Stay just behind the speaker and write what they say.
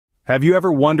Have you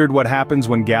ever wondered what happens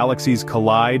when galaxies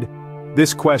collide?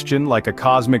 This question, like a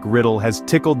cosmic riddle, has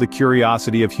tickled the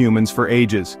curiosity of humans for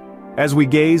ages. As we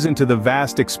gaze into the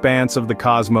vast expanse of the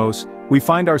cosmos, we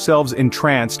find ourselves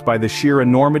entranced by the sheer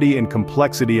enormity and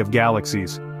complexity of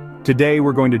galaxies. Today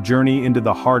we're going to journey into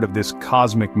the heart of this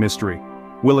cosmic mystery.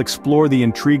 We'll explore the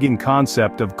intriguing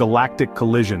concept of galactic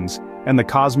collisions and the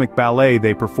cosmic ballet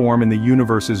they perform in the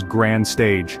universe's grand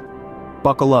stage.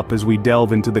 Buckle up as we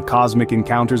delve into the cosmic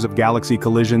encounters of galaxy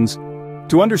collisions.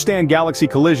 To understand galaxy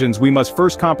collisions, we must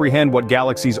first comprehend what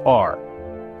galaxies are.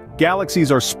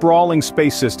 Galaxies are sprawling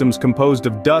space systems composed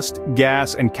of dust,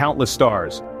 gas, and countless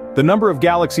stars. The number of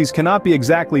galaxies cannot be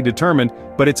exactly determined,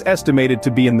 but it's estimated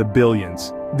to be in the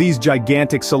billions. These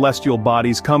gigantic celestial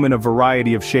bodies come in a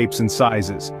variety of shapes and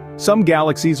sizes. Some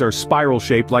galaxies are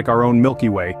spiral-shaped like our own Milky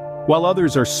Way, while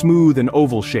others are smooth and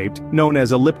oval-shaped, known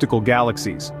as elliptical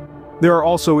galaxies. There are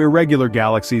also irregular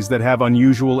galaxies that have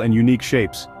unusual and unique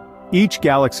shapes. Each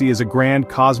galaxy is a grand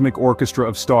cosmic orchestra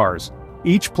of stars,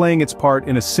 each playing its part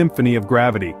in a symphony of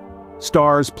gravity.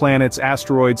 Stars, planets,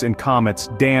 asteroids, and comets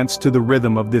dance to the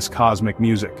rhythm of this cosmic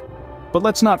music. But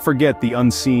let's not forget the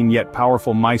unseen yet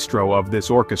powerful maestro of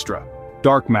this orchestra: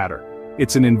 dark matter.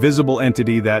 It's an invisible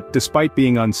entity that, despite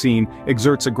being unseen,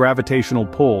 exerts a gravitational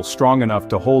pull strong enough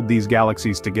to hold these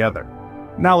galaxies together.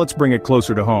 Now let's bring it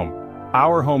closer to home.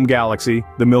 Our home galaxy,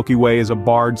 the Milky Way, is a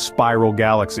barred spiral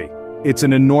galaxy. It's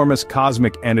an enormous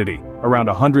cosmic entity, around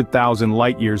 100,000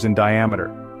 light-years in diameter.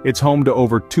 It's home to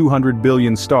over 200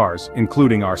 billion stars,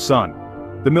 including our Sun.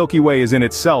 The Milky Way is in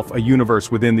itself a universe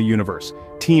within the universe,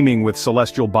 teeming with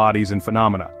celestial bodies and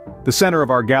phenomena. The center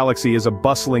of our galaxy is a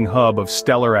bustling hub of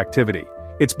stellar activity.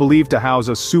 It's believed to house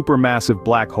a supermassive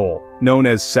black hole, known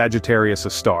as Sagittarius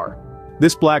A*.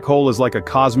 This black hole is like a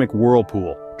cosmic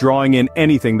whirlpool, drawing in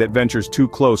anything that ventures too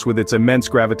close with its immense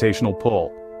gravitational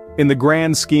pull. In the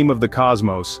grand scheme of the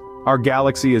cosmos, our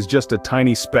galaxy is just a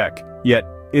tiny speck, yet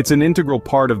it's an integral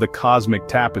part of the cosmic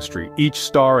tapestry, each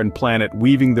star and planet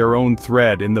weaving their own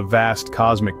thread in the vast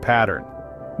cosmic pattern.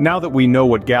 Now that we know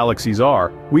what galaxies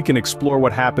are, we can explore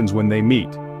what happens when they meet.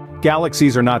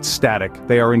 Galaxies are not static,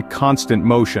 they are in constant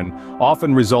motion,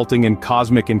 often resulting in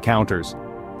cosmic encounters.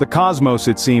 The cosmos,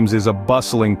 it seems, is a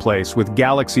bustling place, with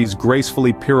galaxies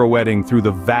gracefully pirouetting through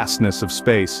the vastness of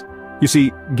space. You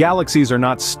see, galaxies are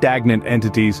not stagnant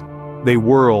entities. They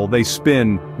whirl, they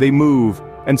spin, they move,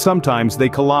 and sometimes they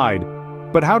collide.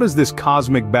 But how does this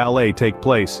cosmic ballet take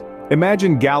place?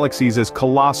 Imagine galaxies as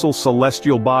colossal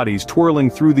celestial bodies twirling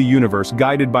through the universe,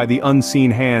 guided by the unseen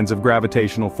hands of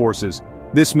gravitational forces.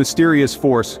 This mysterious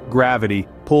force, gravity,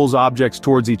 pulls objects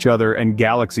towards each other, and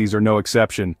galaxies are no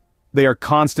exception. They are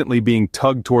constantly being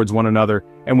tugged towards one another,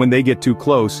 and when they get too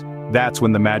close, that's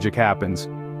when the magic happens.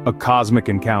 A cosmic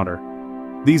encounter.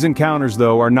 These encounters,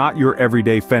 though, are not your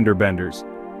everyday fender benders.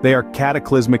 They are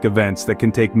cataclysmic events that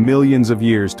can take millions of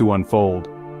years to unfold.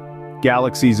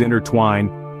 Galaxies intertwine,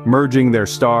 merging their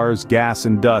stars, gas,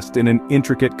 and dust in an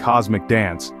intricate cosmic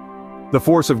dance. The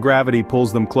force of gravity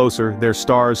pulls them closer, their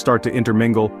stars start to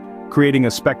intermingle, creating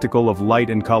a spectacle of light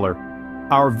and color.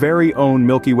 Our very own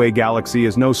Milky Way galaxy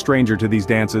is no stranger to these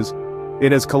dances.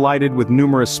 It has collided with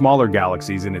numerous smaller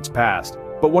galaxies in its past,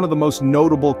 but one of the most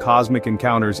notable cosmic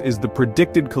encounters is the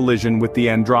predicted collision with the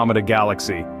Andromeda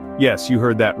galaxy. Yes, you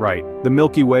heard that right. The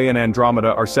Milky Way and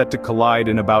Andromeda are set to collide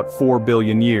in about 4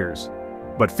 billion years.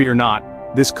 But fear not,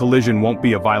 this collision won't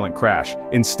be a violent crash.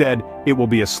 Instead, it will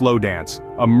be a slow dance,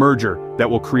 a merger that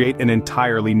will create an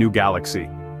entirely new galaxy.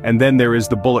 And then there is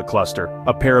the Bullet Cluster,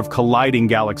 a pair of colliding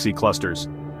galaxy clusters.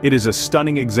 It is a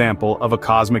stunning example of a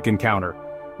cosmic encounter,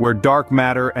 where dark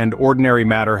matter and ordinary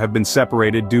matter have been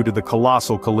separated due to the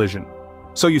colossal collision.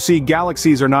 So you see,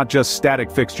 galaxies are not just static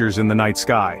fixtures in the night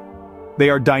sky. They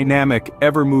are dynamic,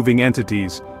 ever-moving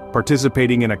entities,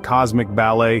 participating in a cosmic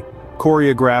ballet,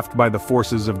 choreographed by the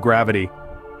forces of gravity.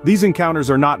 These encounters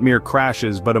are not mere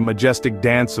crashes, but a majestic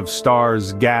dance of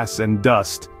stars, gas, and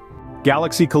dust.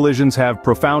 Galaxy collisions have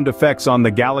profound effects on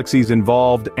the galaxies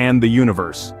involved and the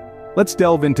universe. Let's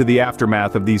delve into the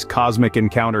aftermath of these cosmic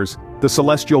encounters, the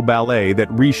celestial ballet that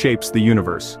reshapes the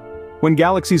universe. When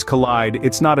galaxies collide,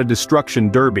 it's not a destruction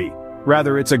derby.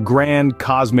 Rather, it's a grand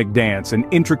cosmic dance, an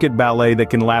intricate ballet that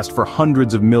can last for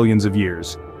hundreds of millions of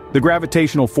years. The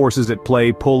gravitational forces at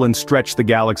play pull and stretch the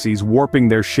galaxies, warping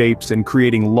their shapes and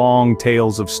creating long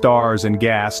tails of stars and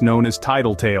gas known as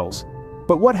tidal tails.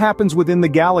 But what happens within the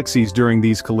galaxies during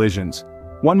these collisions?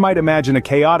 One might imagine a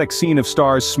chaotic scene of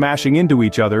stars smashing into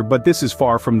each other, but this is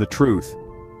far from the truth.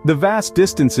 The vast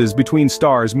distances between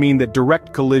stars mean that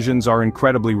direct collisions are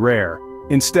incredibly rare.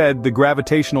 Instead, the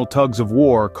gravitational tugs of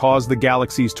war cause the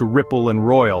galaxies to ripple and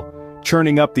roil,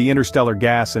 churning up the interstellar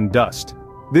gas and dust.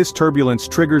 This turbulence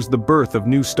triggers the birth of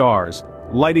new stars,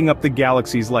 lighting up the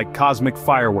galaxies like cosmic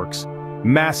fireworks.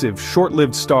 Massive,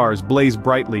 short-lived stars blaze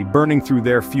brightly, burning through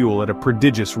their fuel at a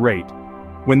prodigious rate.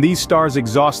 When these stars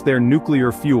exhaust their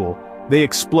nuclear fuel, they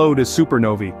explode as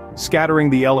supernovae, scattering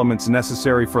the elements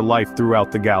necessary for life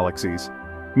throughout the galaxies.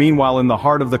 Meanwhile, in the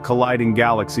heart of the colliding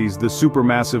galaxies, the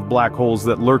supermassive black holes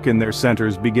that lurk in their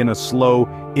centers begin a slow,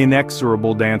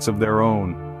 inexorable dance of their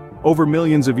own. Over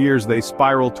millions of years they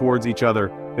spiral towards each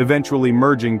other, eventually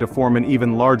merging to form an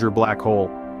even larger black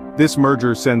hole. This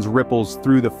merger sends ripples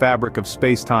through the fabric of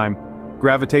space-time,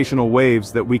 gravitational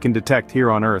waves that we can detect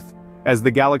here on Earth. As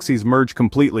the galaxies merge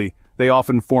completely, they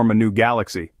often form a new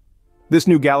galaxy. This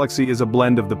new galaxy is a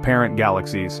blend of the parent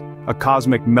galaxies, a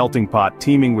cosmic melting pot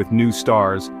teeming with new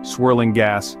stars, swirling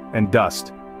gas, and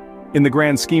dust. In the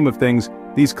grand scheme of things,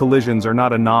 these collisions are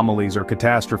not anomalies or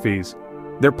catastrophes.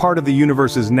 They're part of the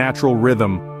universe's natural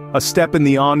rhythm, a step in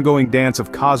the ongoing dance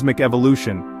of cosmic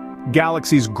evolution.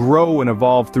 Galaxies grow and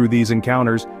evolve through these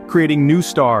encounters, creating new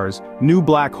stars, new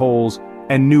black holes,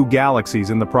 and new galaxies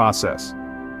in the process.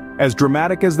 As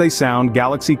dramatic as they sound,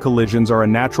 galaxy collisions are a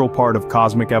natural part of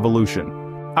cosmic evolution.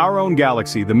 Our own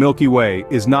galaxy, the Milky Way,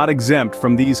 is not exempt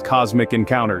from these cosmic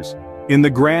encounters. In the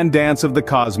grand dance of the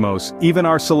cosmos, even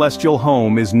our celestial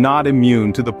home is not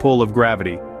immune to the pull of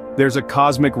gravity. There's a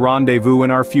cosmic rendezvous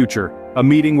in our future, a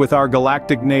meeting with our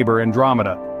galactic neighbor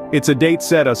Andromeda. It's a date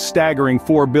set a staggering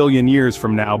 4 billion years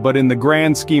from now, but in the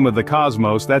grand scheme of the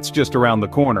cosmos, that's just around the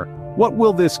corner. What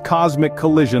will this cosmic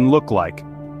collision look like?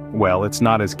 Well, it's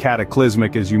not as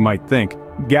cataclysmic as you might think.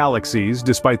 Galaxies,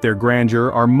 despite their grandeur,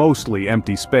 are mostly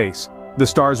empty space. The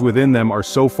stars within them are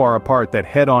so far apart that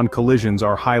head-on collisions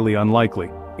are highly unlikely.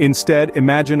 Instead,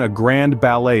 imagine a grand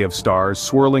ballet of stars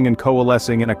swirling and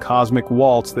coalescing in a cosmic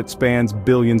waltz that spans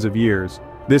billions of years.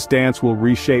 This dance will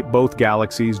reshape both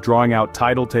galaxies, drawing out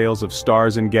tidal tales of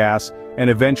stars and gas, and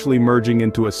eventually merging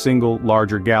into a single,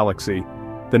 larger galaxy.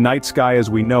 The night sky as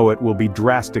we know it will be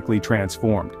drastically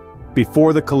transformed.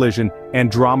 Before the collision,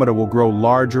 Andromeda will grow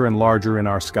larger and larger in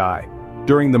our sky.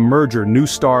 During the merger, new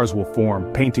stars will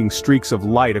form, painting streaks of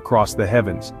light across the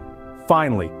heavens.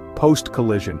 Finally,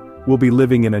 post-collision, we'll be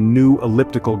living in a new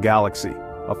elliptical galaxy,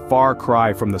 a far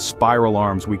cry from the spiral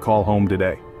arms we call home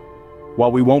today.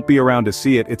 While we won't be around to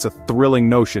see it, it's a thrilling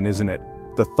notion, isn't it?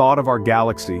 The thought of our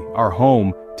galaxy, our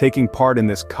home, taking part in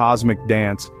this cosmic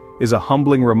dance, is a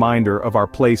humbling reminder of our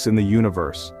place in the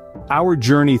universe. Our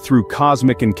journey through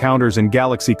cosmic encounters and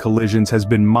galaxy collisions has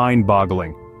been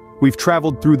mind-boggling. We've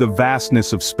traveled through the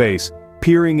vastness of space,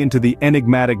 peering into the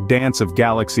enigmatic dance of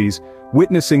galaxies,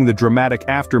 witnessing the dramatic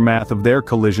aftermath of their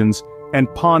collisions,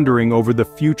 and pondering over the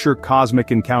future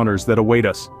cosmic encounters that await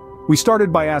us. We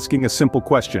started by asking a simple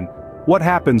question: what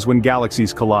happens when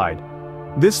galaxies collide?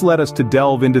 This led us to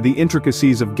delve into the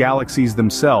intricacies of galaxies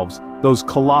themselves, those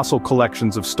colossal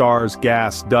collections of stars,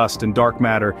 gas, dust, and dark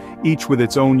matter, each with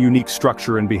its own unique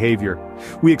structure and behavior.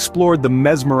 We explored the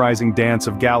mesmerizing dance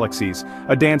of galaxies,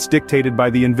 a dance dictated by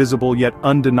the invisible yet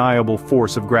undeniable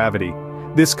force of gravity.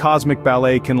 This cosmic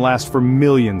ballet can last for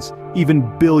millions,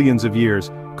 even billions of years,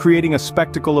 creating a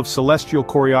spectacle of celestial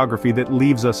choreography that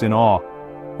leaves us in awe.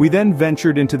 We then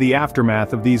ventured into the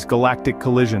aftermath of these galactic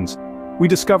collisions. We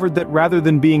discovered that rather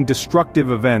than being destructive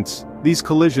events, these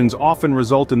collisions often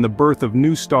result in the birth of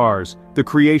new stars, the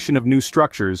creation of new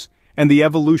structures, and the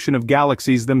evolution of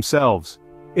galaxies themselves.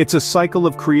 It's a cycle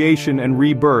of creation and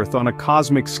rebirth on a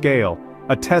cosmic scale,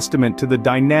 a testament to the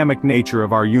dynamic nature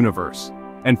of our universe.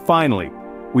 And finally,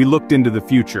 we looked into the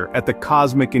future, at the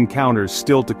cosmic encounters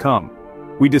still to come.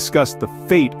 We discussed the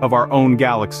fate of our own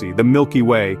galaxy, the Milky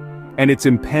Way, and its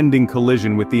impending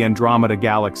collision with the Andromeda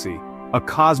Galaxy. A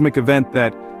cosmic event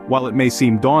that, while it may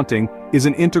seem daunting, is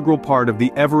an integral part of the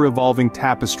ever-evolving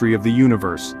tapestry of the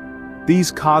universe.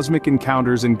 These cosmic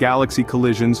encounters and galaxy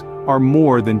collisions are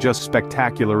more than just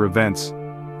spectacular events.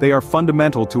 They are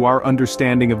fundamental to our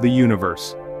understanding of the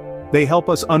universe. They help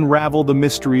us unravel the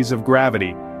mysteries of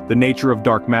gravity, the nature of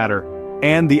dark matter,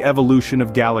 and the evolution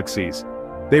of galaxies.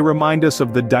 They remind us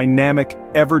of the dynamic,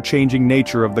 ever-changing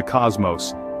nature of the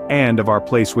cosmos, and of our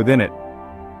place within it.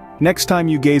 Next time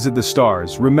you gaze at the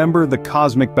stars, remember the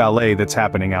cosmic ballet that's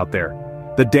happening out there.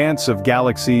 The dance of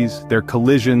galaxies, their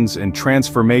collisions and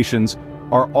transformations,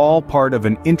 are all part of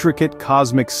an intricate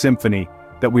cosmic symphony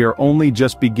that we are only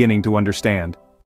just beginning to understand.